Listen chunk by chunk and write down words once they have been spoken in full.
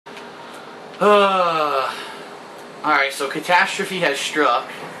Alright, so catastrophe has struck.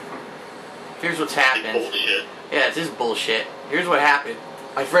 Here's what's happened. Bullshit. Yeah, it is bullshit. Here's what happened.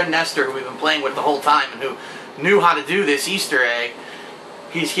 My friend Nestor, who we've been playing with the whole time and who knew how to do this Easter egg,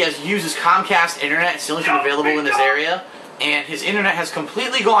 he has used his Comcast internet. It's the only thing available in his area. And his internet has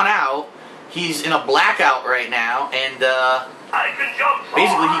completely gone out. He's in a blackout right now. And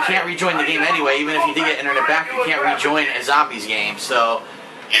basically he can't rejoin the game anyway. Even if he did get internet back, he can't rejoin a zombies game. So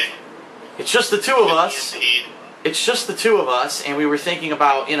it's just the two of us. It's just the two of us, and we were thinking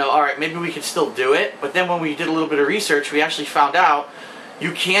about, you know, alright, maybe we could still do it, but then when we did a little bit of research, we actually found out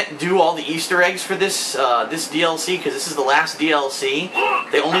you can't do all the Easter eggs for this this DLC, because this is the last DLC.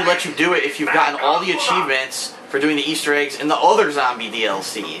 They only let you do it if you've gotten all the achievements for doing the Easter eggs in the other zombie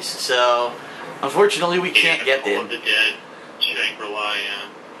DLCs. So, unfortunately, we can't get them.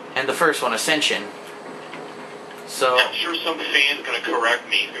 And the first one, Ascension. So, I'm sure some fan's going to correct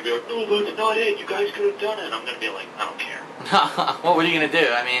me. He's going to be like, no, that's not it. You guys could have done it. I'm going to be like, I don't care. what are you going to do?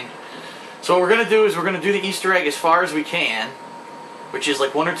 I mean, so what we're going to do is we're going to do the Easter egg as far as we can, which is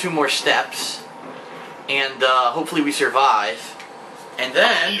like 1 or 2 more steps, and hopefully we survive. And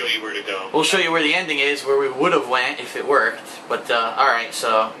then I'll show you where to go. We'll show you where the ending is, where we would have went if it worked. But, alright,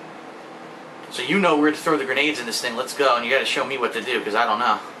 so you know where to throw the grenades in this thing. Let's go, and you got to show me what to do, because I don't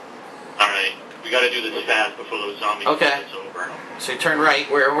know. Alright. We gotta do this fast before those zombies okay. It's over. So you turn right.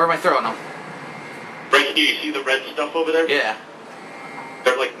 Where am I throwing them? Right here. You see the red stuff over there? Yeah.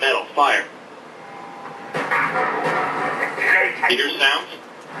 They're like metal. Fire. You hear sounds?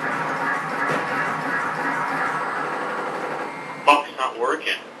 Fuck, it's not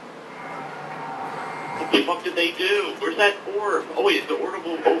working. What the fuck did they do? Where's that orb? Oh wait, is the orb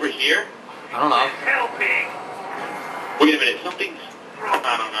over here? I don't know. Wait a minute, something's...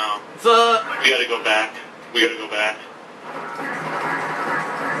 I don't know. We gotta go back. We gotta go back.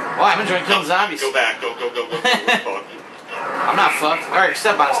 Well, I'm enjoying killing zombies. Go back. Go. We're fucked. I'm not fucked. Alright,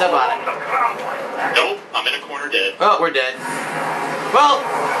 step on it. Nope, I'm in a corner dead. Oh, we're dead. Well,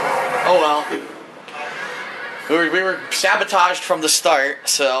 oh well. We were sabotaged from the start,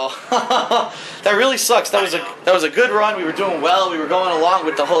 so that really sucks. That was a good run. We were doing well. We were going along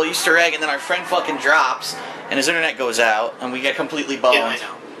with the whole Easter egg, and then our friend fucking drops, and his internet goes out, and we get completely boned. Yeah, I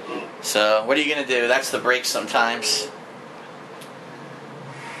know. So what are you gonna do? That's the break sometimes.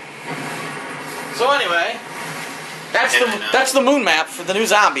 So anyway, that's the moon map for the new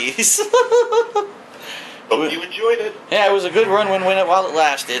zombies. Hope you enjoyed it. Yeah, it was a good run while it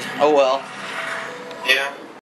lasted. Oh well. Yeah.